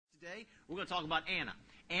today. We're going to talk about Anna.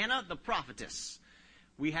 Anna, the prophetess.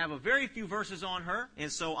 We have a very few verses on her,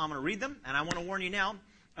 and so I'm going to read them. And I want to warn you now,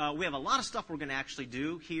 we have a lot of stuff we're going to actually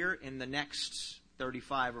do here in the next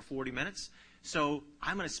 35 or 40 minutes. So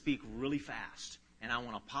I'm going to speak really fast, and I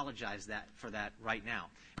want to apologize for that right now.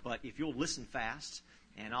 But if you'll listen fast,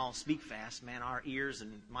 and I'll speak fast, man, our ears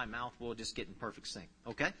and my mouth will just get in perfect sync.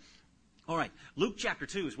 Okay? All right. Luke chapter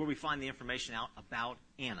 2 is where we find the information out about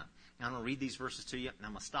Anna. Now, I'm going to read these verses to you, and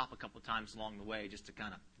I'm going to stop a couple of times along the way just to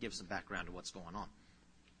kind of give some background to what's going on.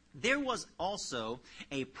 There was also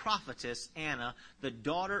a prophetess, Anna, the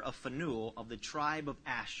daughter of Phanuel of the tribe of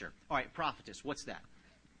Asher. All right, prophetess, what's that?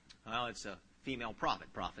 Well, it's a female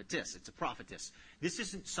prophet, prophetess. It's a prophetess. This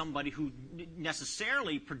isn't somebody who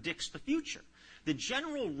necessarily predicts the future. The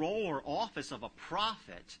general role or office of a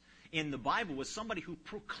prophet in the Bible was somebody who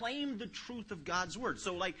proclaimed the truth of God's word.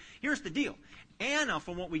 So, here's the deal. Anna,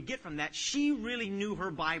 from what we get from that, she really knew her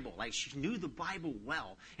Bible. She knew the Bible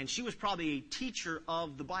well. And she was probably a teacher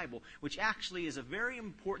of the Bible, which actually is a very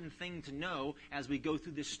important thing to know as we go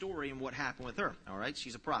through this story and what happened with her. All right?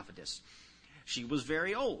 She's a prophetess. She was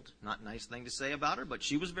very old. Not a nice thing to say about her, but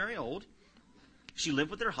she was very old. She lived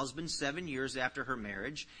with her husband 7 years after her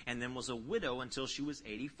marriage and then was a widow until she was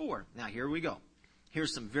 84. Now, here we go.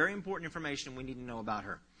 Here's some very important information we need to know about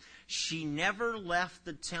her. She never left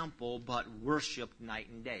the temple but worshiped night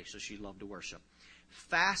and day. So she loved to worship.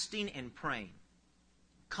 Fasting and praying.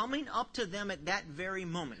 Coming up to them at that very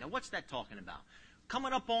moment. Now, what's that talking about?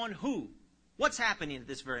 Coming up on who? What's happening at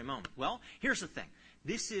this very moment? Well, here's the thing.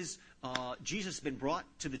 This is, Jesus has been brought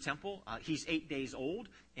to the temple. He's 8 days old,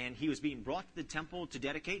 and he was being brought to the temple to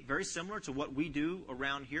dedicate, very similar to what we do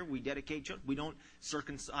around here. We dedicate children. We don't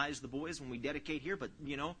circumcise the boys when we dedicate here, but,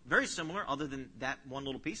 very similar, other than that one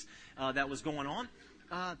little piece that was going on.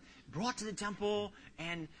 Brought to the temple,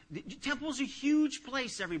 and the temple's a huge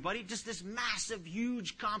place, everybody. Just this massive,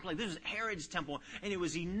 huge complex. This is Herod's temple, and it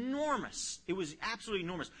was enormous. It was absolutely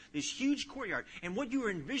enormous. This huge courtyard. And what you were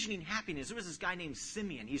envisioning happening is there was this guy named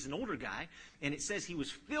Simeon. He's an older guy, and it says he was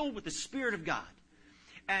filled with the Spirit of God.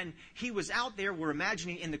 And he was out there, we're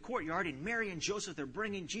imagining, in the courtyard, and Mary and Joseph, they're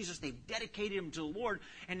bringing Jesus. They've dedicated him to the Lord.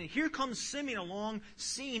 And then here comes Simeon along,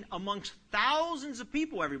 seen amongst thousands of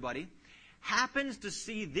people, everybody. Happens to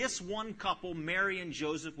see this one couple, Mary and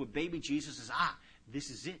Joseph, with baby Jesus, says, this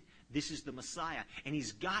is it. This is the Messiah. And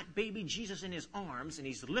he's got baby Jesus in his arms, and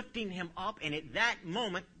he's lifting him up. And at that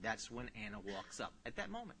moment, that's when Anna walks up. At that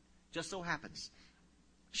moment. Just so happens.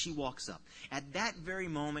 She walks up. At that very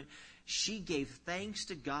moment, she gave thanks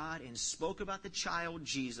to God and spoke about the child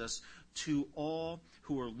Jesus to all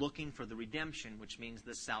who are looking for the redemption, which means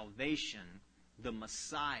the salvation, the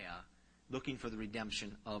Messiah, looking for the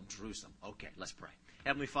redemption of Jerusalem. Okay, let's pray.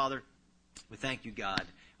 Heavenly Father, we thank you, God,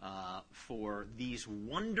 for these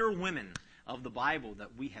wonder women of the Bible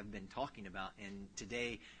that we have been talking about. And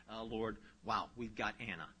today, Lord, wow, we've got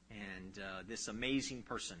Anna. And this amazing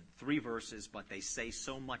person, 3 verses, but they say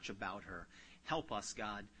so much about her. Help us,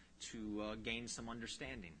 God, to gain some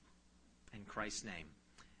understanding. In Christ's name,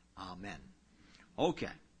 amen. Okay.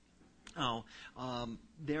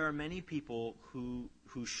 There are many people who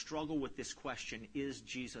struggle with this question, is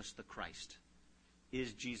Jesus the Christ?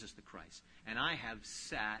 Is Jesus the Christ? And I have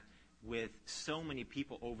sat with so many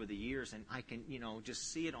people over the years, and I can,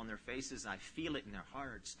 just see it on their faces. I feel it in their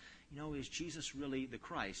hearts. Is Jesus really the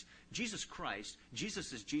Christ? Jesus Christ,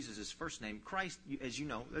 Jesus is Jesus' first name. Christ, as you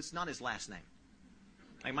know, that's not his last name.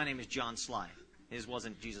 Like, my name is John Sly. His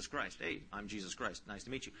wasn't Jesus Christ. Hey, I'm Jesus Christ. Nice to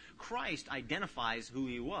meet you. Christ identifies who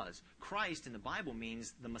he was. Christ in the Bible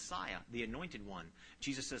means the Messiah, the anointed one.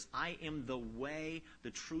 Jesus says, I am the way,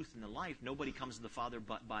 the truth, and the life. Nobody comes to the Father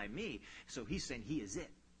but by me. So he's saying he is it.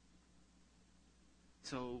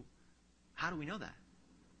 So how do we know that?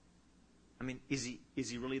 I mean, is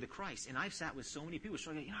he really the Christ? And I've sat with so many people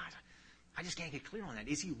struggling, I just can't get clear on that.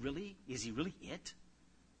 Is he really it?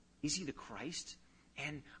 Is he the Christ?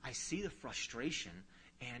 And I see the frustration,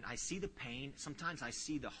 and I see the pain. Sometimes I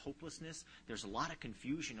see the hopelessness. There's a lot of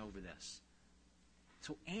confusion over this.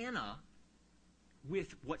 So Anna,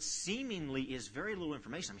 with what seemingly is very little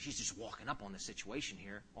information, she's just walking up on the situation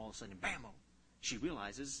here. All of a sudden, bam, she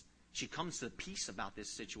realizes, she comes to peace about this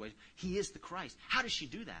situation. He is the Christ. How does she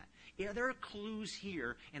do that? There are clues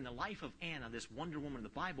here in the life of Anna, this wonder woman of the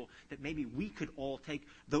Bible, that maybe we could all take.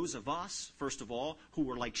 Those of us, first of all, who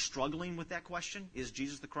were struggling with that question, is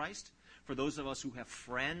Jesus the Christ? For those of us who have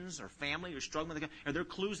friends or family who are struggling with that, are there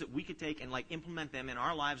clues that we could take and implement them in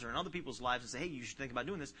our lives or in other people's lives and say, hey, you should think about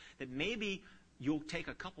doing this, that maybe you'll take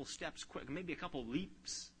a couple steps quick, maybe a couple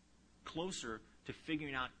leaps closer to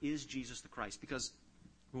figuring out, is Jesus the Christ? Because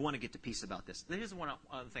We want to get to peace about this. Here's one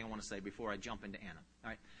other thing I want to say before I jump into Anna. All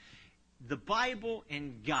right. The Bible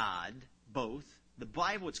and God, both, the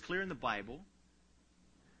Bible, it's clear in the Bible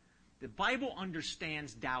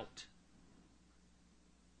understands doubt.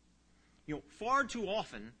 Far too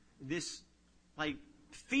often, this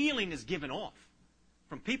feeling is given off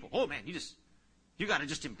from people. Oh man, you got to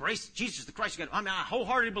just embrace Jesus the Christ. I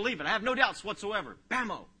wholeheartedly believe it. I have no doubts whatsoever.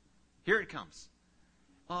 Bammo, here it comes.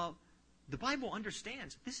 The Bible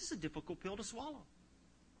understands this is a difficult pill to swallow.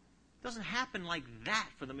 It doesn't happen like that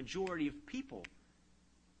for the majority of people.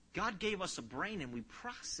 God gave us a brain and we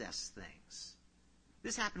process things.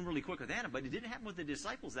 This happened really quick with Anna, but it didn't happen with the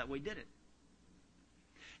disciples that way, did it?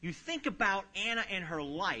 You think about Anna and her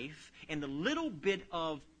life and the little bit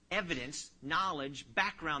of evidence, knowledge,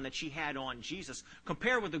 background that she had on Jesus,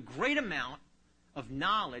 compared with the great amount of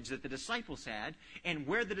knowledge that the disciples had and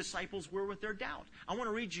where the disciples were with their doubt. I want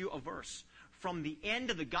to read you a verse from the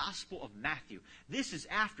end of the Gospel of Matthew. This is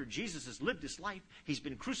after Jesus has lived his life. He's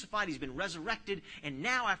been crucified. He's been resurrected. And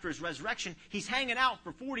now after his resurrection, he's hanging out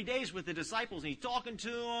for 40 days with the disciples. And he's talking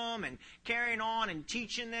to them and carrying on and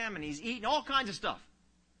teaching them. And he's eating all kinds of stuff.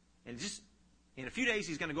 And just in a few days,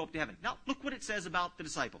 he's going to go up to heaven. Now, look what it says about the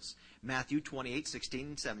disciples. Matthew 28, 16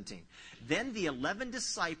 and 17. Then the 11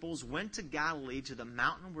 disciples went to Galilee to the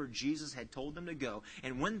mountain where Jesus had told them to go.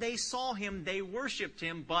 And when they saw him, they worshipped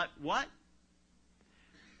him. But what?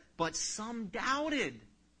 But some doubted.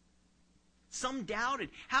 Some doubted.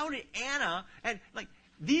 How did Anna, and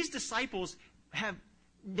these disciples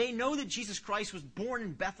they know that Jesus Christ was born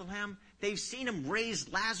in Bethlehem. They've seen him raise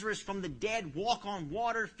Lazarus from the dead, walk on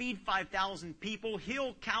water, feed 5,000 people,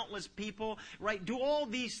 heal countless people, right? Do all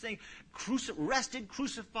these things. Arrested,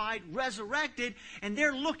 crucified, resurrected, and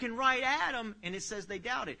they're looking right at him, and it says they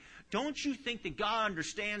doubted. Don't you think that God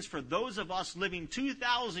understands for those of us living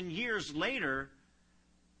 2,000 years later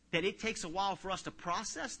that it takes a while for us to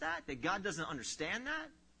process that God doesn't understand that?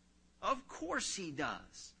 Of course he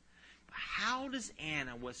does. How does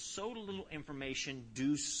Anna, with so little information,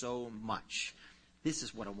 do so much? This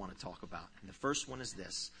is what I want to talk about. And the first one is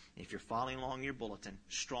this. If you're following along in your bulletin,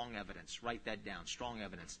 strong evidence. Write that down, strong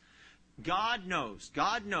evidence. God knows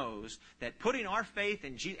that putting our faith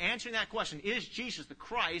in answering that question, is Jesus the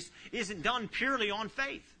Christ, isn't done purely on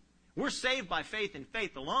faith. We're saved by faith and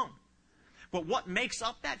faith alone. But what makes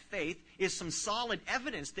up that faith is some solid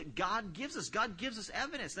evidence that God gives us. God gives us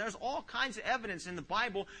evidence. There's all kinds of evidence in the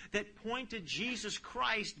Bible that point to Jesus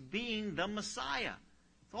Christ being the Messiah.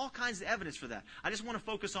 All kinds of evidence for that. I just want to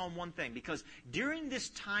focus on one thing, because during this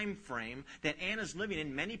time frame that Anna's living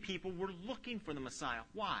in, many people were looking for the Messiah.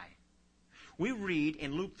 Why? We read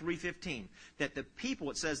in Luke 3:15 that the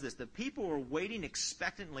people, it says this, the people were waiting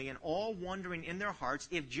expectantly and all wondering in their hearts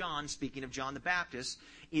if John, speaking of John the Baptist,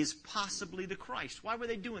 is possibly the Christ. Why were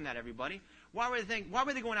they doing that, everybody? Why were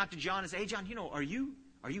they going out to John and say, hey, John, are you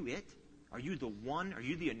it? Are you the one? Are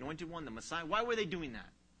you the anointed one, the Messiah? Why were they doing that?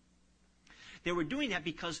 They were doing that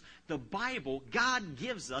because the Bible, God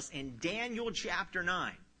gives us in Daniel chapter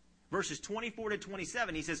 9, verses 24 to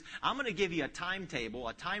 27, he says, I'm going to give you a timetable,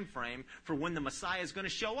 a time frame for when the Messiah is going to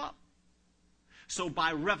show up. So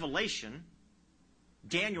by revelation,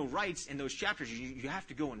 Daniel writes in those chapters, you have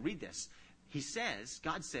to go and read this. He says,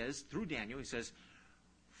 God says, through Daniel, he says,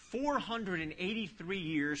 483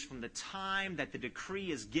 years from the time that the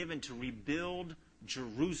decree is given to rebuild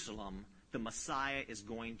Jerusalem, the Messiah is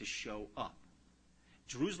going to show up.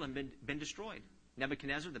 Jerusalem had been destroyed.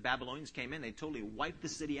 Nebuchadnezzar, the Babylonians came in, they totally wiped the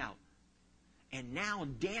city out. And now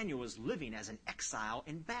Daniel is living as an exile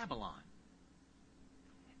in Babylon.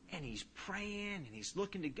 And he's praying, and he's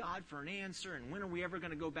looking to God for an answer, and when are we ever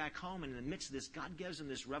going to go back home? And in the midst of this, God gives him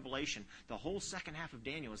this revelation. The whole second half of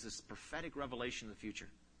Daniel is this prophetic revelation of the future.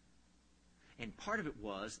 And part of it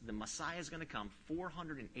was the Messiah is going to come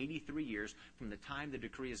 483 years from the time the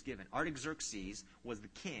decree is given. Artaxerxes was the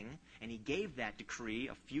king, and he gave that decree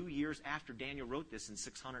a few years after Daniel wrote this in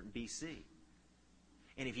 600 B.C.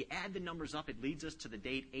 And if you add the numbers up, it leads us to the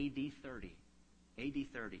date A.D. 30. A.D.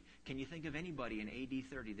 30. Can you think of anybody in A.D.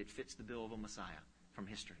 30 that fits the bill of a Messiah from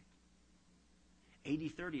history? A.D.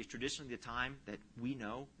 30 is traditionally the time that we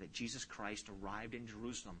know that Jesus Christ arrived in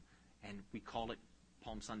Jerusalem, and we call it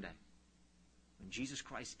Palm Sunday. When Jesus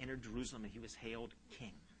Christ entered Jerusalem and he was hailed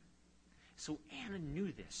king. So Anna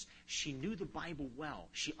knew this. She knew the Bible well.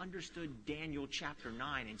 She understood Daniel chapter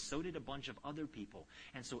 9, and so did a bunch of other people.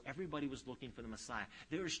 And so everybody was looking for the Messiah.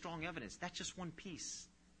 There is strong evidence. That's just one piece.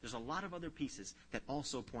 There's a lot of other pieces that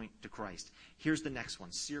also point to Christ. Here's the next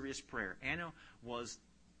one, serious prayer. Anna was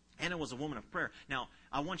Anna was a woman of prayer. Now,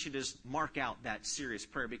 I want you to just mark out that serious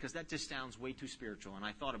prayer because that just sounds way too spiritual. And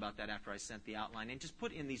I thought about that after I sent the outline. And just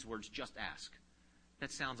put in these words, just ask.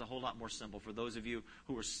 That sounds a whole lot more simple for those of you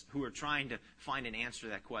who are trying to find an answer to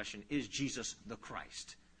that question. Is Jesus the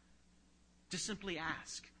Christ? Just simply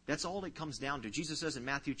ask. That's all it comes down to. Jesus says in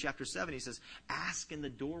Matthew chapter 7, he says, ask and the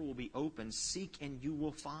door will be open. Seek and you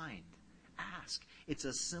will find. Ask. It's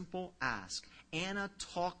a simple ask. Anna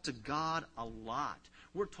talked to God a lot.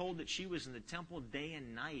 We're told that she was in the temple day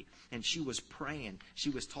and night, and she was praying. She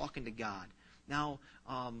was talking to God. Now,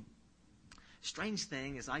 strange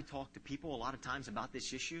thing is I talk to people a lot of times about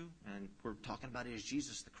this issue, and we're talking about is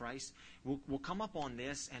Jesus the Christ. We'll come up on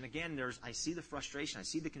this, and again, I see the frustration, I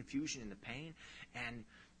see the confusion and the pain, and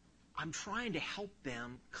I'm trying to help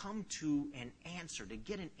them come to an answer, to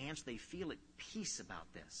get an answer they feel at peace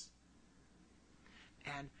about this.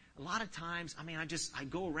 And a lot of times, I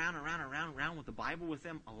go around with the Bible with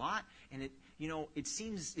them a lot, and it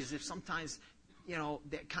seems as if sometimes,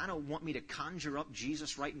 they kind of want me to conjure up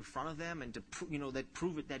Jesus right in front of them and to, that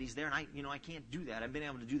prove it that he's there. And I can't do that. I've been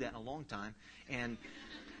able to do that in a long time. And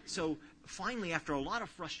so finally, after a lot of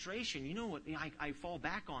frustration, you know what? I fall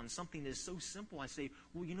back on something that is so simple. I say,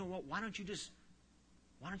 well, you know what? Why don't you just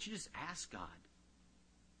ask God?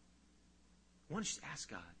 Why don't you just ask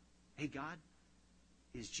God? Hey, God,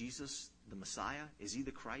 is Jesus the Messiah? Is he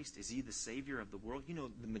the Christ? Is he the Savior of the world?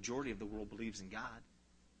 The majority of the world believes in God.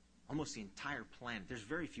 Almost the entire planet. There's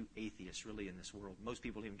very few atheists really in this world. Most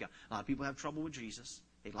people believe in God. A lot of people have trouble with Jesus.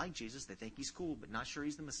 They like Jesus. They think he's cool, but not sure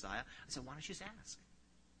he's the Messiah. I said, why don't you just ask?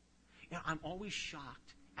 I'm always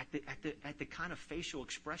shocked at the kind of facial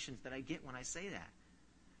expressions that I get when I say that.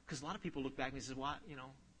 Because a lot of people look back and say, well,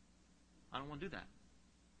 I don't want to do that.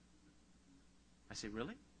 I say,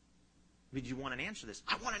 really? Did you want an answer to this?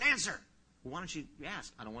 I want an answer. Well, why don't you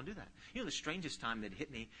ask? I don't want to do that. The strangest time that hit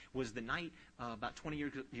me was the night about 20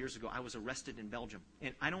 years ago. I was arrested in Belgium,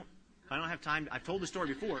 and I don't have time. I've told the story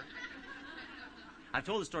before.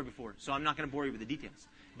 So I'm not going to bore you with the details.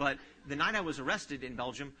 But the night I was arrested in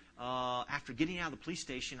Belgium, after getting out of the police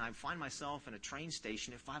station, I find myself in a train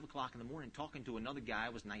station at 5 o'clock in the morning talking to another guy. I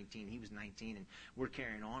was 19, he was 19, and we're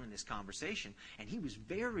carrying on in this conversation. And he was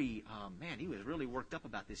very, he was really worked up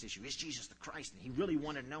about this issue. Is Jesus the Christ? And he really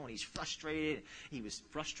wanted to know, and he's frustrated. He was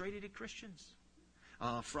frustrated at Christians.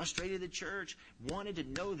 Frustrated at the church, wanted to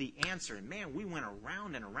know the answer. And man, we went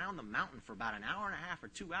around and around the mountain for about an hour and a half or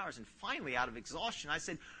 2 hours. And finally, out of exhaustion, I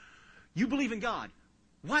said, you believe in God.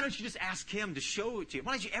 Why don't you just ask him to show it to you?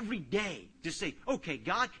 Why don't you every day just say, okay,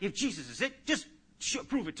 God, if Jesus is it, just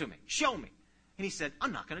prove it to me. Show me. And he said,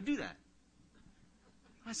 I'm not going to do that.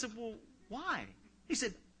 I said, well, why? He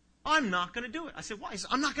said, I'm not going to do it. I said, why? He said,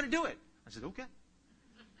 I'm not going to do it. I said, okay.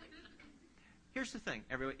 Here's the thing,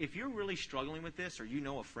 everyone. If you're really struggling with this, or you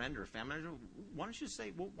know a friend or a family member, why don't you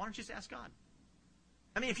say, well, why don't you just ask God?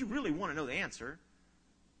 If you really want to know the answer,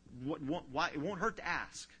 why, it won't hurt to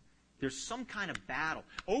ask. There's some kind of battle.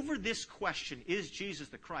 Over this question, is Jesus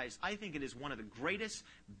the Christ? I think it is one of the greatest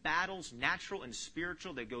battles, natural and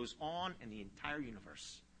spiritual, that goes on in the entire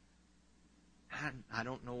universe. And I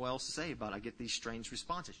don't know what else to say about it. I get these strange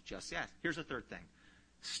responses. Just yes. Here's the third thing.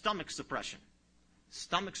 Stomach suppression.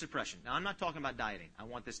 Stomach suppression. Now, I'm not talking about dieting. I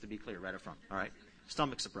want this to be clear right up front. All right?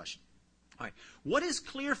 Stomach suppression. All right. What is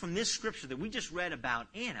clear from this scripture that we just read about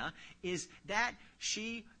Anna is that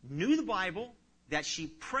she knew the Bible, that she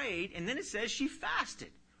prayed, and then it says she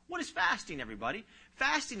fasted. What is fasting, everybody?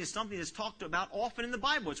 Fasting is something that's talked about often in the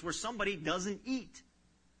Bible. It's where somebody doesn't eat.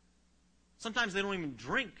 Sometimes they don't even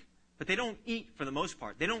drink, but they don't eat for the most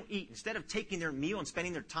part. They don't eat. Instead of taking their meal and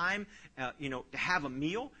spending their time, to have a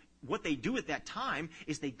meal, what they do at that time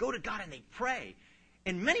is they go to God and they pray.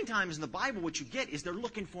 And many times in the Bible, what you get is they're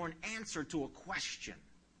looking for an answer to a question.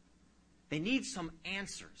 They need some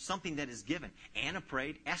answer, something that is given. Anna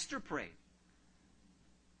prayed. Esther prayed.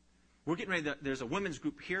 We're getting ready. There's a women's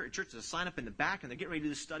group here at church. There's a sign up in the back, and they're getting ready to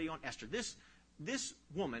do a study on Esther. This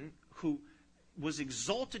woman who was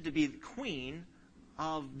exalted to be the queen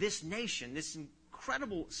of this nation, this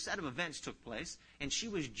incredible set of events took place, and she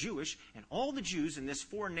was Jewish, and all the Jews in this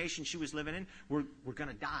foreign nation she was living in were going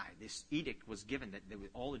to die. This edict was given that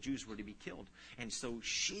all the Jews were to be killed. And so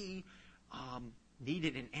she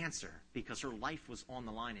needed an answer because her life was on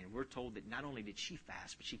the line. And we're told that not only did she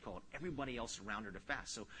fast, but she called everybody else around her to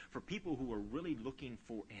fast. So for people who are really looking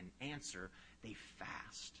for an answer, they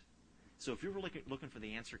fast. So if you're really looking for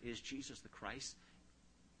the answer, is Jesus the Christ,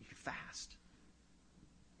 you can fast.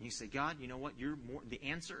 And you say, God, you know what? The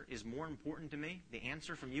answer is more important to me. The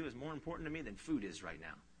answer from you is more important to me than food is right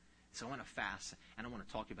now. So I want to fast, and I want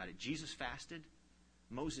to talk about it. Jesus fasted.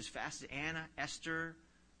 Moses fasted. Anna, Esther,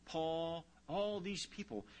 Paul, all these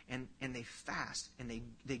people, and they fast, and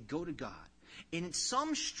they go to God. In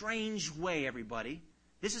some strange way, everybody,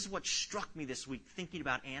 this is what struck me this week, thinking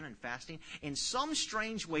about Anna and fasting. In some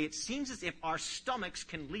strange way, it seems as if our stomachs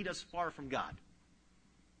can lead us far from God.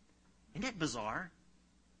 Isn't that bizarre?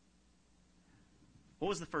 What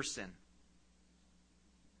was the first sin?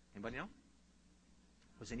 Anybody know?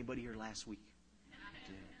 Was anybody here last week?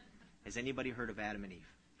 Has anybody heard of Adam and Eve?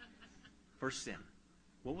 First sin.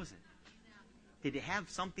 What was it? Did it have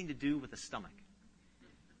something to do with the stomach? It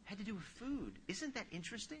had to do with food. Isn't that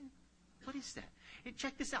interesting? What is that?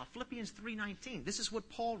 Check this out. Philippians 3:19. This is what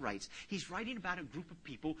Paul writes. He's writing about a group of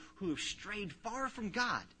people who have strayed far from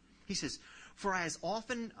God. He says, For as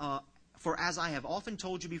I have often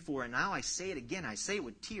told you before, and now I say it again, I say it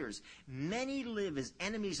with tears, many live as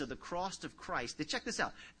enemies of the cross of Christ. Now check this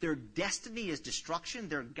out. Their destiny is destruction.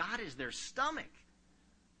 Their God is their stomach.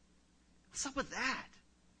 What's up with that?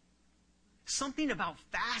 Something about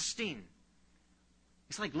fasting.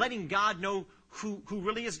 It's like letting God know who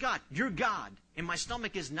really is God. You're God, and my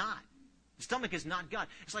stomach is not. The stomach is not God.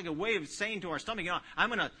 It's like a way of saying to our stomach, I'm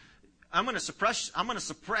gonna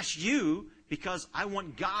suppress you because I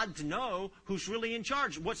want God to know who's really in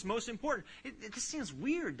charge, what's most important. It just seems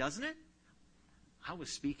weird, doesn't it? I was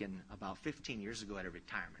speaking about 15 years ago at a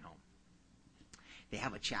retirement home. They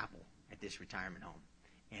have a chapel at this retirement home,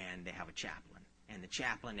 and they have a chaplain. And the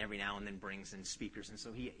chaplain every now and then brings in speakers. And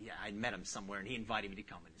so I met him somewhere, and he invited me to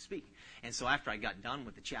come in and speak. And so after I got done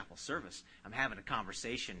with the chapel service, I'm having a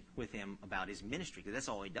conversation with him about his ministry, because that's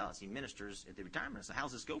all he does. He ministers at the retirement. I said,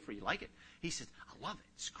 how's this go for you? Like it? He said, I love it.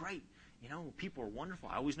 It's great. People are wonderful.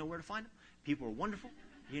 I always know where to find them. People are wonderful.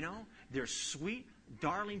 They're sweet,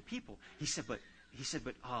 darling people. He said, but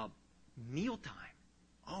mealtime.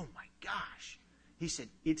 Oh, my gosh. He said,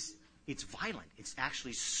 it's violent. It's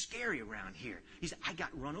actually scary around here. He said, I got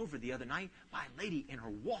run over the other night by a lady in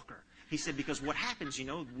her walker. He said, because what happens,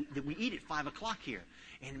 that we eat at 5 o'clock here.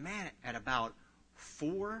 And man, at about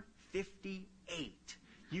 4:58,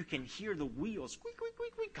 you can hear the wheels squeak, squeak,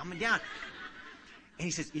 squeak, squeak, coming down. And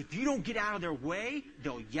he says, if you don't get out of their way,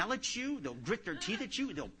 they'll yell at you, they'll grit their teeth at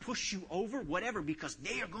you, they'll push you over, whatever, because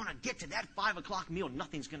they are going to get to that 5 o'clock meal.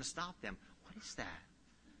 Nothing's going to stop them. What is that?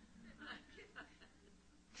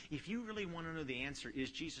 If you really want to know the answer, is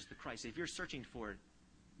Jesus the Christ? If you're searching for it,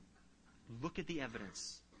 look at the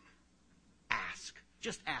evidence. Ask.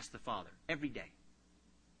 Just ask the Father every day.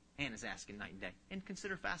 Anna's asking night and day. And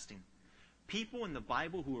consider fasting. People in the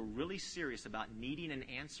Bible who are really serious about needing an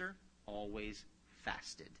answer always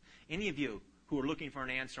fasted. Any of you who are looking for an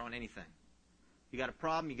answer on anything, you got a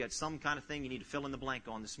problem, you got some kind of thing you need to fill in the blank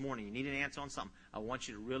on this morning, you need an answer on something, I want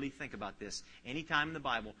you to really think about this. Any time in the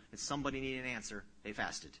Bible that somebody needed an answer, they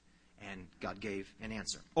fasted. And God gave an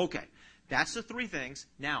answer. Okay, that's the three things.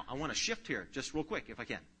 Now, I want to shift here just real quick, if I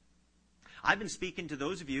can. I've been speaking to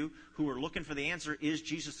those of you who are looking for the answer, is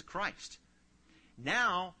Jesus the Christ?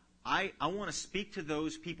 Now, I want to speak to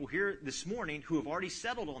those people here this morning who have already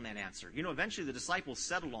settled on that answer. Eventually the disciples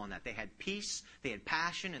settled on that. They had peace, they had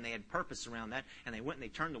passion, and they had purpose around that. And they went and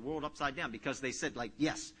they turned the world upside down because they said,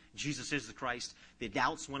 yes, Jesus is the Christ. The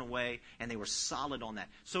doubts went away, and they were solid on that.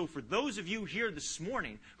 So for those of you here this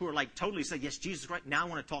morning who are totally said, yes, Jesus is Christ, now I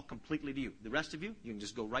want to talk completely to you. The rest of you, you can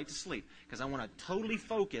just go right to sleep, because I want to totally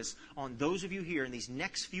focus on those of you here in these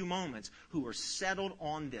next few moments who are settled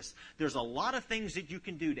on this. There's a lot of things that you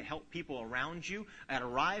can do to help people around you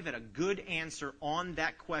arrive at a good answer on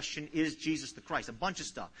that question, is Jesus the Christ? A bunch of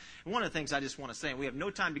stuff. And one of the things I just want to say, and we have no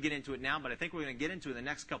time to get into it now, but I think we're going to get into it in the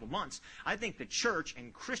next couple months. I think the church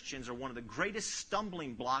and Christians are one of the greatest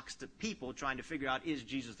stumbling blocks to people trying to figure out, is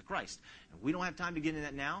Jesus the Christ? And we don't have time to get into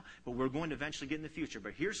that now, but we're going to eventually get in the future.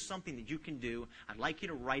 But here's something that you can do. I'd like you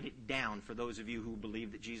to write it down for those of you who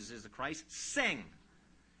believe that Jesus is the Christ. Sing.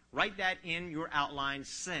 Write that in your outline.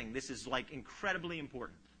 Sing. This is incredibly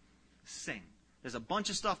important. Sing. There's a bunch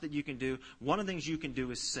of stuff that you can do. One of the things you can do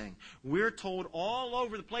is sing. We're told all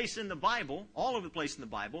over the place in the Bible,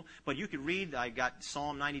 but you could read, I got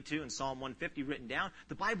Psalm 92 and Psalm 150 written down.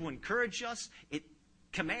 The Bible encourages us, it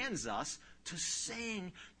commands us to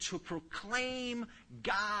sing, to proclaim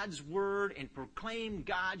God's word and proclaim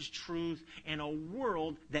God's truth in a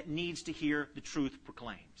world that needs to hear the truth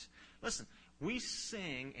proclaimed. Listen, we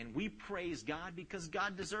sing and we praise God because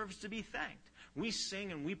God deserves to be thanked. We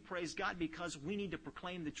sing and we praise God because we need to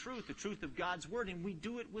proclaim the truth of God's word, and we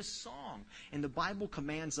do it with song. And the Bible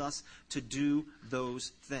commands us to do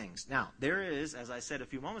those things. Now, there is, as I said a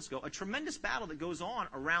few moments ago, a tremendous battle that goes on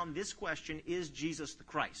around this question, is Jesus the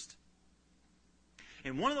Christ?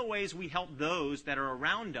 And one of the ways we help those that are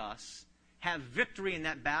around us have victory in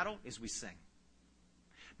that battle is we sing.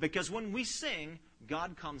 Because when we sing,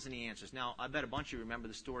 God comes and He answers. Now, I bet a bunch of you remember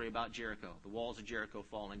the story about Jericho, the walls of Jericho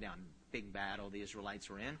falling down. Big battle the Israelites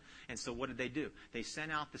were in. And so what did they do? They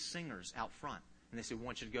sent out the singers out front. And they said, we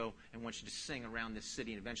want you to go and want you to sing around this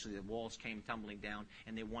city. And eventually the walls came tumbling down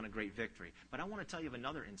and they won a great victory. But I want to tell you of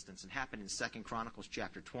another instance. It happened in 2 Chronicles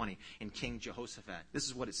chapter 20 in King Jehoshaphat. This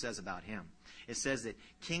is what it says about him. It says that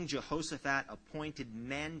King Jehoshaphat appointed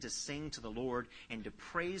men to sing to the Lord and to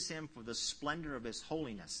praise Him for the splendor of His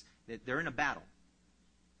holiness. They're in a battle.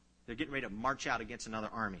 They're getting ready to march out against another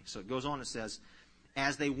army. So it goes on and says,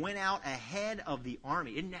 as they went out ahead of the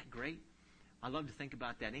army. Isn't that great? I love to think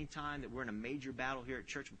about that. Anytime that we're in a major battle here at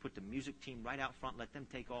church, we put the music team right out front, let them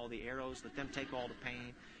take all the arrows, let them take all the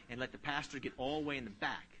pain, and let the pastor get all the way in the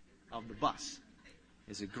back of the bus.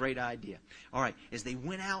 It's a great idea. All right, as they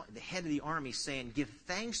went out at the head of the army saying, give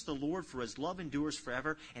thanks to the Lord for His love endures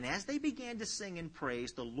forever. And as they began to sing and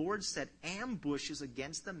praise, the Lord set ambushes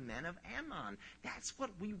against the men of Ammon. That's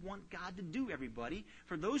what we want God to do, everybody.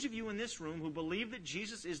 For those of you in this room who believe that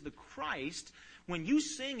Jesus is the Christ, when you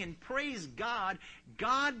sing and praise God,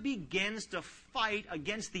 God begins to fight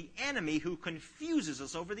against the enemy who confuses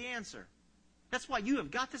us over the answer. That's why you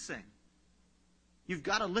have got to sing. You've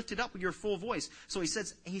got to lift it up with your full voice. So he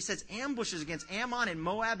sets ambushes against Ammon and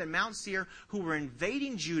Moab and Mount Seir, who were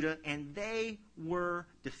invading Judah, and they were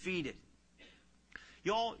defeated.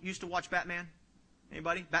 You all used to watch Batman?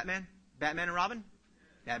 Anybody? Batman? Batman and Robin?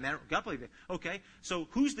 Batman. God believe it. Okay. So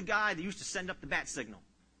who's the guy that used to send up the bat signal?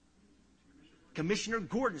 Commissioner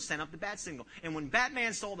Gordon sent up the bat signal. And when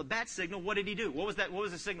Batman saw the bat signal, what did he do? What was that? What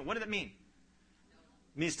was the signal? What did that mean?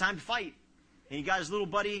 It means it's time to fight. And he got his little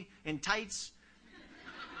buddy in tights.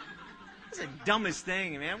 That's the dumbest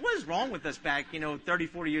thing, man. What is wrong with us back, 30,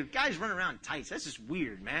 40 years? Guys running around in tights. That's just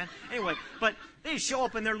weird, man. Anyway, but they'd show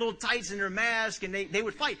up in their little tights and their mask, and they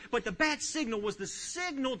would fight. But the bat signal was the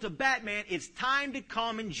signal to Batman, it's time to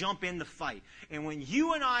come and jump in the fight. And when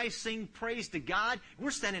you and I sing praise to God,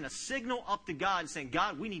 we're sending a signal up to God saying,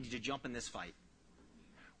 God, we need you to jump in this fight.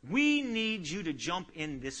 We need you to jump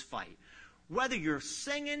in this fight. Whether you're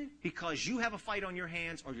singing because you have a fight on your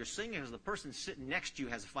hands or you're singing because the person sitting next to you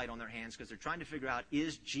has a fight on their hands because they're trying to figure out,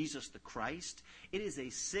 is Jesus the Christ? It is a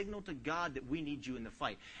signal to God that we need you in the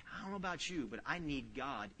fight. I don't know about you, but I need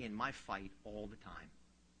God in my fight all the time.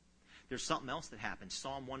 There's something else that happens.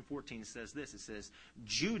 Psalm 114 says this. It says,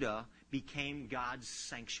 Judah became God's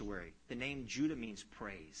sanctuary. The name Judah means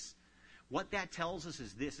praise. What that tells us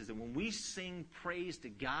is this, is that when we sing praise to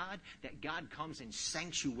God, that God comes in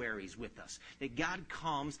sanctuaries with us. That God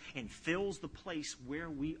comes and fills the place where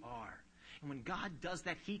we are. And when God does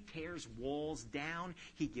that, He tears walls down.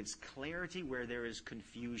 He gives clarity where there is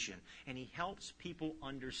confusion. And He helps people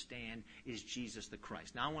understand, is Jesus the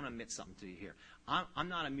Christ? Now, I want to admit something to you here. I'm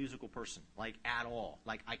not a musical person, like, at all.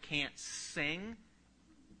 Like, I can't sing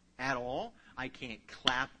at all. I can't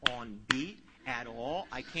clap on beat at all.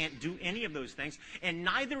 I can't do any of those things. And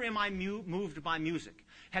neither am I moved by music.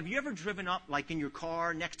 Have you ever driven up, like in your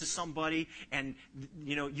car, next to somebody, and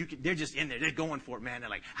they're just in there, they're going for it, man.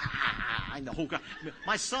 They're like, and the whole car.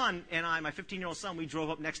 My son and I, my 15-year-old son, we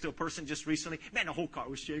drove up next to a person just recently. Man, the whole car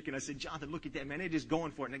was shaking. I said, Jonathan, look at that, man. They're just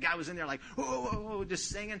going for it. And the guy was in there like, whoa, whoa, whoa, just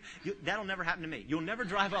singing. That'll never happen to me. You'll never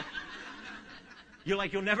drive up.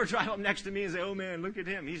 You'll never drive up next to me and say, oh, man, look at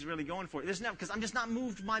him. He's really going for it. Because I'm just not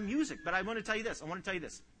moved by music. But I want to tell you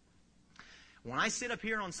this. When I sit up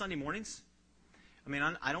here on Sunday mornings,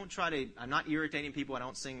 I'm not irritating people. I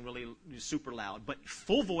don't sing really super loud. But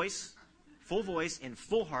full voice, and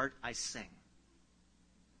full heart, I sing.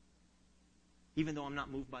 Even though I'm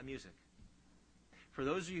not moved by music. For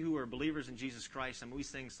those of you who are believers in Jesus Christ, we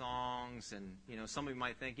sing songs, and, some of you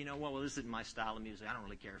might think, well, this isn't my style of music. I don't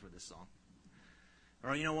really care for this song.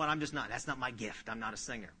 Or, you know what, that's not my gift. I'm not a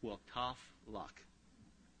singer. Well, tough luck.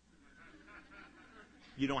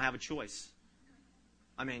 You don't have a choice.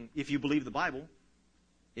 If you believe the Bible,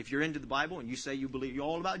 if you're into the Bible and you say you believe you're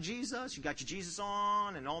all about Jesus, you got your Jesus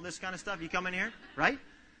on and all this kind of stuff, you come in here, right?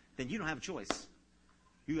 Then you don't have a choice.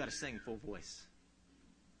 You got to sing full voice.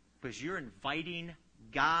 Because you're inviting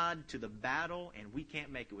God to the battle, and we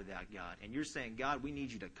can't make it without God. And you're saying, God, we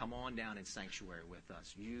need you to come on down in sanctuary with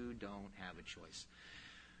us. You don't have a choice.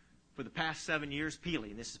 For the past 7 years,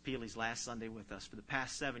 Peely, and this is Peely's last Sunday with us, for the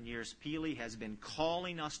past 7 years, Peely has been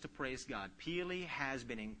calling us to praise God. Peely has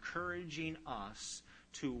been encouraging us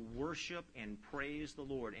to worship and praise the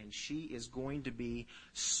Lord, and she is going to be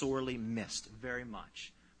sorely missed very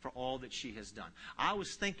much for all that she has done. I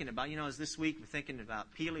was thinking about, as this week we're thinking about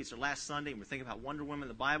Peely, it's her last Sunday, and we're thinking about Wonder Woman in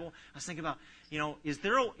the Bible. I was thinking about, is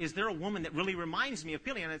there a woman that really reminds me of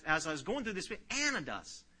Peely? And as I was going through this, Anna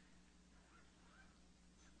does.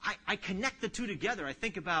 I connect the two together. I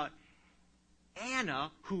think about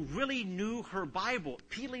Anna, who really knew her Bible.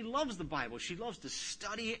 Peely loves the Bible. She loves to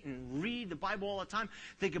study it and read the Bible all the time.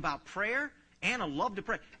 Think about prayer. Anna loved to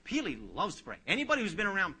pray. Peely loves to pray. Anybody who's been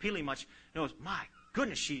around Peely much knows, my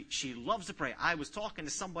goodness, she loves to pray. I was talking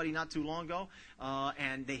to somebody not too long ago,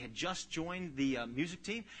 and they had just joined the music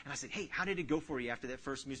team. And I said, hey, how did it go for you after that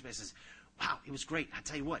first music? He says, wow, it was great. I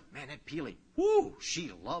tell you what, man, that Peely, whoo,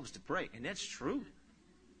 she loves to pray. And that's true.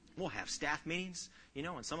 We'll have staff meetings,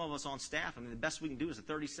 and some of us on staff, the best we can do is a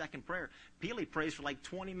 30-second prayer. Peely prays for like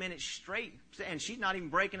 20 minutes straight, and she's not even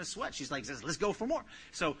breaking a sweat. She's like, says, let's go for more.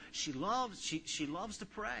 So she loves to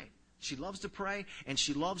pray. She loves to pray, and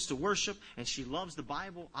she loves to worship, and she loves the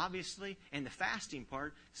Bible, obviously, and the fasting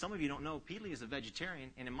part. Some of you don't know, Peely is a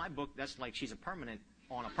vegetarian, and in my book, that's like she's on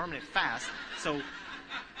a permanent fast. So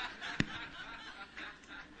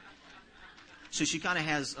she kind of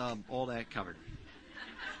has all that covered.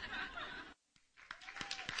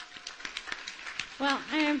 Well,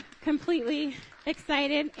 I am completely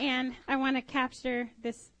excited, and I want to capture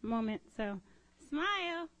this moment, so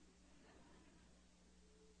smile.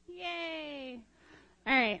 Yay.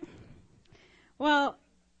 All right. Well,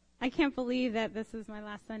 I can't believe that this is my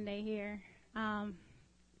last Sunday here.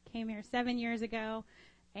 Came here 7 years ago,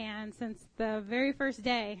 and since the very first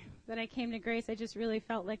day that I came to Grace, I just really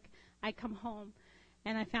felt like I'd come home.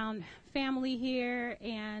 And I found family here,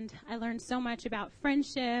 and I learned so much about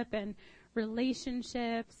friendship and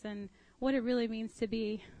relationships and what it really means to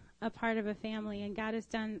be a part of a family. And God has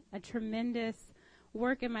done a tremendous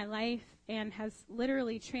work in my life and has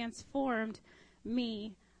literally transformed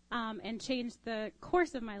me and changed the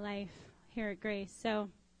course of my life here at Grace. So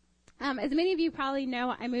as many of you probably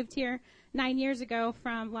know, I moved here 9 years ago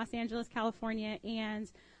from Los Angeles, California, and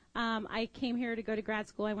I came here to go to grad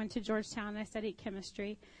school. I went to Georgetown and I studied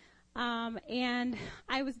chemistry. And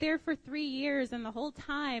I was there for 3 years, and the whole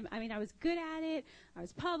time, I was good at it. I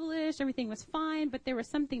was published. Everything was fine, but there was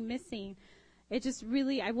something missing. It just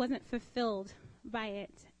really, I wasn't fulfilled by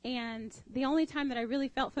it. And the only time that I really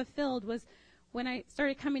felt fulfilled was when I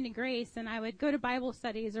started coming to Grace, and I would go to Bible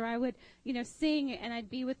studies, or I would, sing, and I'd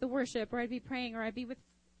be with the worship, or I'd be praying, or I'd be with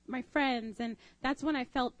my friends. And that's when I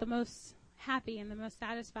felt the most happy and the most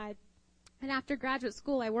satisfied. And after graduate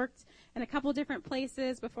school, I worked in a couple different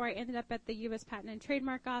places before I ended up at the U.S. Patent and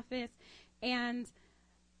Trademark Office. And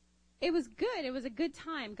it was good. It was a good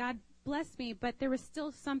time. God blessed me, but there was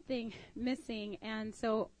still something missing. And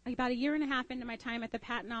so about a year and a half into my time at the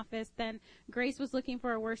Patent Office, then Grace was looking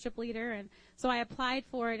for a worship leader. And so I applied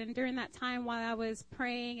for it. And during that time, while I was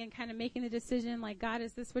praying and kind of making the decision, like, God,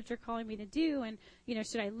 is this what you're calling me to do? And,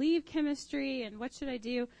 should I leave chemistry? And what should I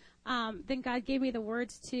do? Then God gave me the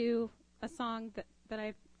words to a song that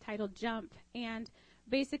I titled Jump. And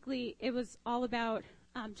basically it was all about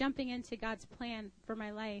jumping into God's plan for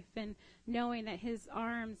my life and knowing that his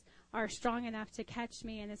arms are strong enough to catch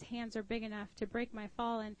me and his hands are big enough to break my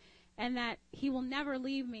fall, and that he will never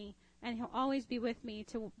leave me and he'll always be with me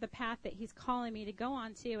to the path that he's calling me to go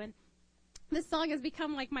on to. And this song has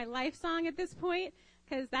become like my life song at this point,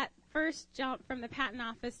 because that first jump from the Patent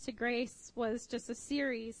Office to Grace was just a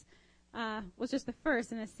series was just the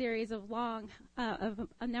first in a series of of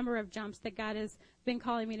a number of jumps that God has been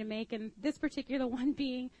calling me to make, and this particular one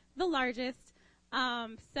being the largest.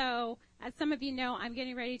 So, as some of you know, I'm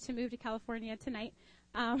getting ready to move to California tonight,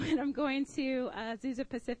 and I'm going to Azusa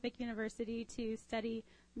Pacific University to study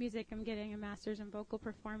music. I'm getting a master's in vocal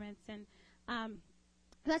performance, and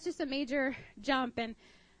that's just a major jump. And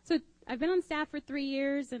so I've been on staff for 3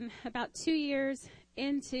 years, and about 2 years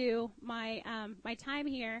into my my time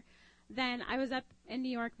here, then I was up in New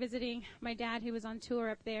York visiting my dad, who was on tour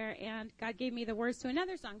up there, and God gave me the words to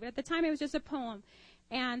another song. But at the time, it was just a poem,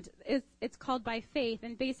 and it's called By Faith.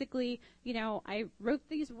 And basically, I wrote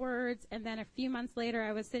these words, and then a few months later,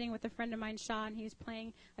 I was sitting with a friend of mine, Shaw, and he was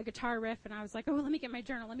playing a guitar riff, and I was like, oh, let me get my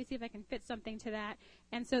journal. Let me see if I can fit something to that.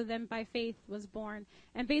 And so then By Faith was born.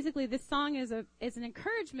 And basically, this song is an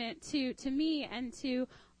encouragement to me and to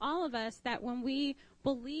all of us that when we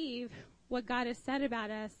believe what God has said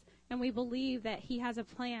about us, and we believe that he has a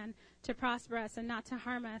plan to prosper us and not to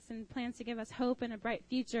harm us, and plans to give us hope and a bright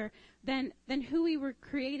future, then who we were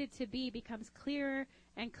created to be becomes clearer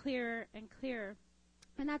and clearer and clearer.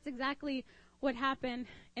 And that's exactly what happened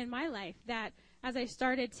in my life, that as I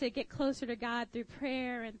started to get closer to God through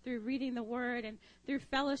prayer and through reading the Word and through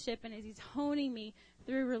fellowship, and as he's honing me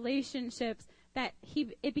through relationships, that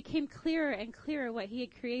it became clearer and clearer what he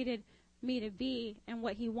had created me to be and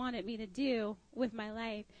what he wanted me to do with my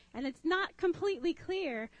life. And it's not completely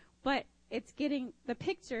clear, but the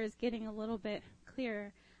picture is getting a little bit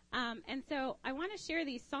clearer. And so I want to share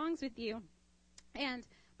these songs with you. And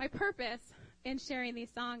my purpose in sharing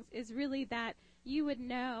these songs is really that you would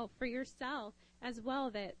know for yourself as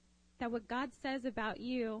well that what God says about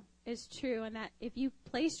you is true, and that if you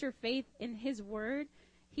place your faith in His Word,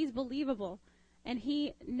 He's believable, and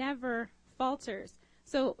He never falters.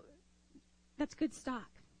 So that's good stock.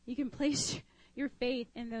 You can place your faith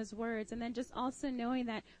in those words, and then just also knowing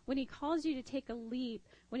that when He calls you to take a leap,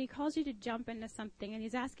 when He calls you to jump into something, and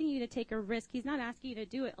He's asking you to take a risk, He's not asking you to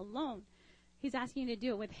do it alone. He's asking you to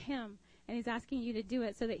do it with Him. And He's asking you to do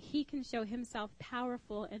it so that He can show Himself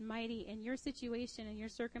powerful and mighty in your situation and your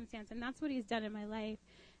circumstance. And that's what He's done in my life.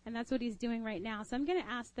 And that's what He's doing right now. So I'm going to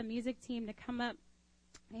ask the music team to come up.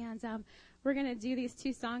 And we're going to do these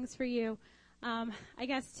two songs for you. I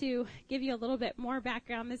guess to give you a little bit more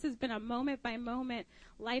background, this has been a moment-by-moment,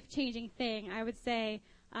 life-changing thing. I would say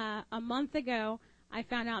a month ago, I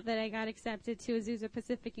found out that I got accepted to Azusa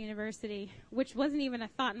Pacific University, which wasn't even a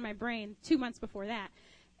thought in my brain 2 months before that.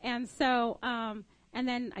 And so, and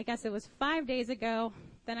then I guess it was 5 days ago,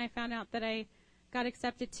 then I found out that I got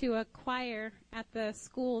accepted to a choir at the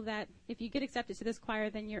school that if you get accepted to this choir,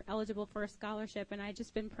 then you're eligible for a scholarship. And I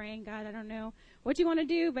just been praying, God, I don't know what you want to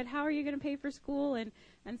do, but how are you going to pay for school? And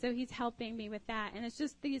so He's helping me with that. And it's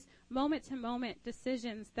just these moment-to-moment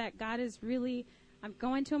decisions that God is really, I'm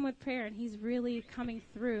going to Him with prayer, and He's really coming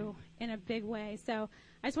through in a big way. So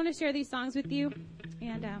I just want to share these songs with you,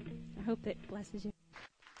 and I hope that blesses you.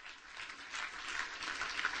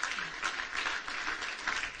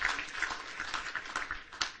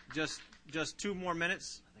 Just 2 more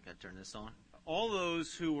minutes. I think I turned this on. All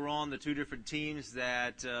those who were on the 2 different teams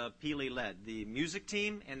that Peely led, the music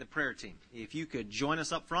team and the prayer team. If you could join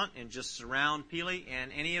us up front and just surround Peely,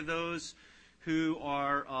 and any of those who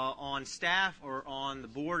are on staff or on the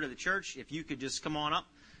board of the church, if you could just come on up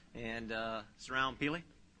and surround Peely.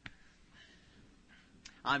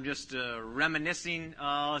 I'm just reminiscing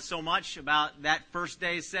so much about that first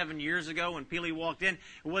day 7 years ago when Peely walked in.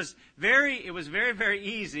 It was very, very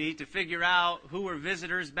easy to figure out who were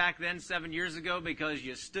visitors back then 7 years ago, because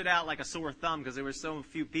you stood out like a sore thumb because there were so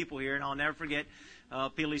few people here. And I'll never forget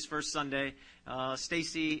Peely's first Sunday.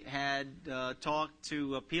 Stacy had talked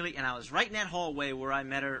to Peely, and I was right in that hallway where I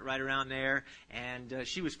met her, right around there, and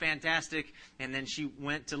she was fantastic. And then she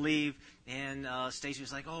went to leave, and Stacy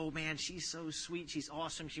was like, "Oh man, she's so sweet, she's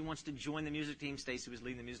awesome, she wants to join the music team." Stacy was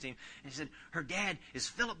leading the music team, and she said, "Her dad is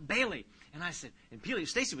Philip Bailey." And I said, and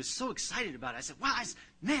Stacy was so excited about it. I said, "Wow,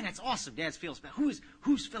 man, that's awesome. Dad's Philip Bailey.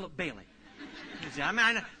 Who's Philip Bailey?"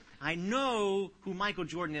 I know who Michael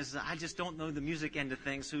Jordan is. I just don't know the music end of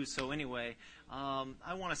things. So anyway,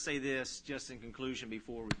 I want to say this just in conclusion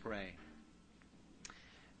before we pray.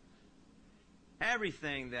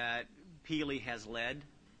 Everything that Peely has led,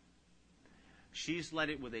 she's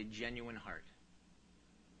led it with a genuine heart.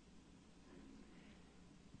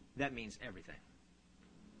 That means everything.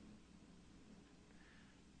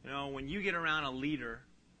 You know, when you get around a leader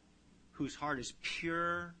whose heart is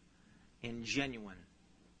pure and genuine,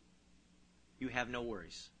 you have no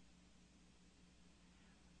worries.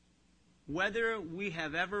 Whether we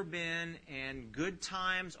have ever been in good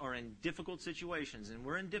times or in difficult situations, and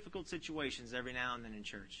we're in difficult situations every now and then in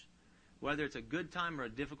church, whether it's a good time or a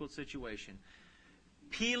difficult situation,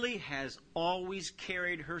 Peely has always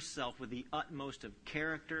carried herself with the utmost of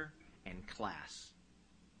character and class.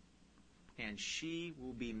 And she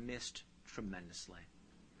will be missed tremendously.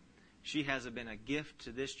 She has been a gift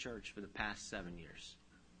to this church for the past 7 years.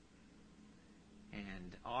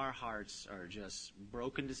 And our hearts are just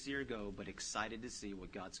broken to see her go, but excited to see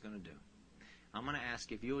what God's going to do. I'm going to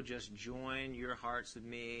ask if you'll just join your hearts with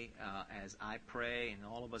me as I pray and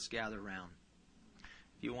all of us gather around.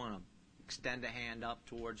 If you want to extend a hand up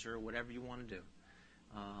towards her, whatever you want to do.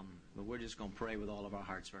 But we're just going to pray with all of our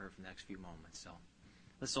hearts for her for the next few moments. So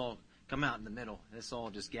let's all come out in the middle. Let's all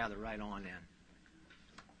just gather right on in.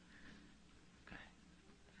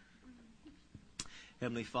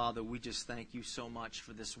 Heavenly Father, we just thank you so much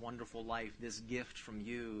for this wonderful life, this gift from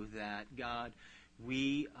you that, God,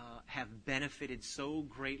 we have benefited so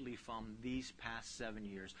greatly from these past 7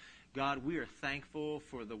 years. God, we are thankful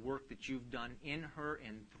for the work that you've done in her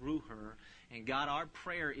and through her. And God, our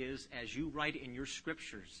prayer is, as you write in your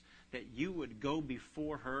scriptures, that you would go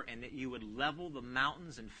before her and that you would level the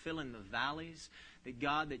mountains and fill in the valleys. That,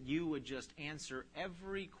 God, that you would just answer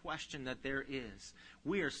every question that there is.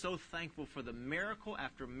 We are so thankful for the miracle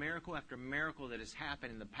after miracle after miracle that has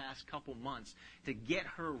happened in the past couple months to get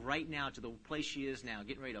her right now to the place she is now,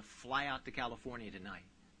 getting ready to fly out to California tonight.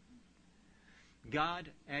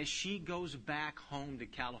 God, as she goes back home to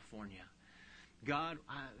California, God,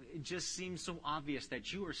 it just seems so obvious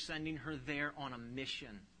that you are sending her there on a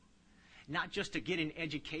mission. Not just to get an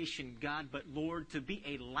education, God, but Lord, to be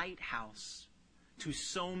a lighthouse to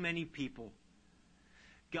so many people.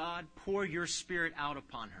 God, pour your Spirit out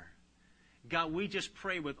upon her. God, we just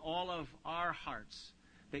pray with all of our hearts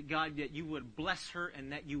that, God, that you would bless her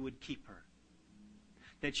and that you would keep her.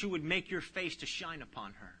 That you would make your face to shine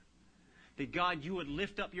upon her. That, God, you would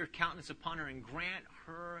lift up your countenance upon her and grant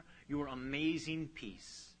her your amazing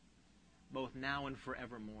peace, both now and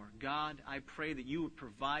forevermore. God, I pray that you would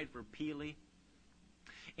provide for Peely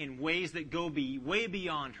in ways that go way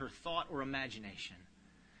beyond her thought or imagination.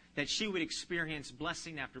 That she would experience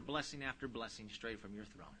blessing after blessing after blessing straight from your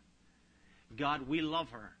throne. God, we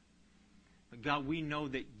love her. But God, we know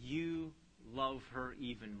that you love her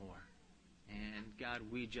even more. And God,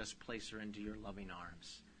 we just place her into your loving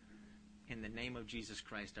arms. In the name of Jesus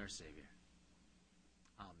Christ, our Savior.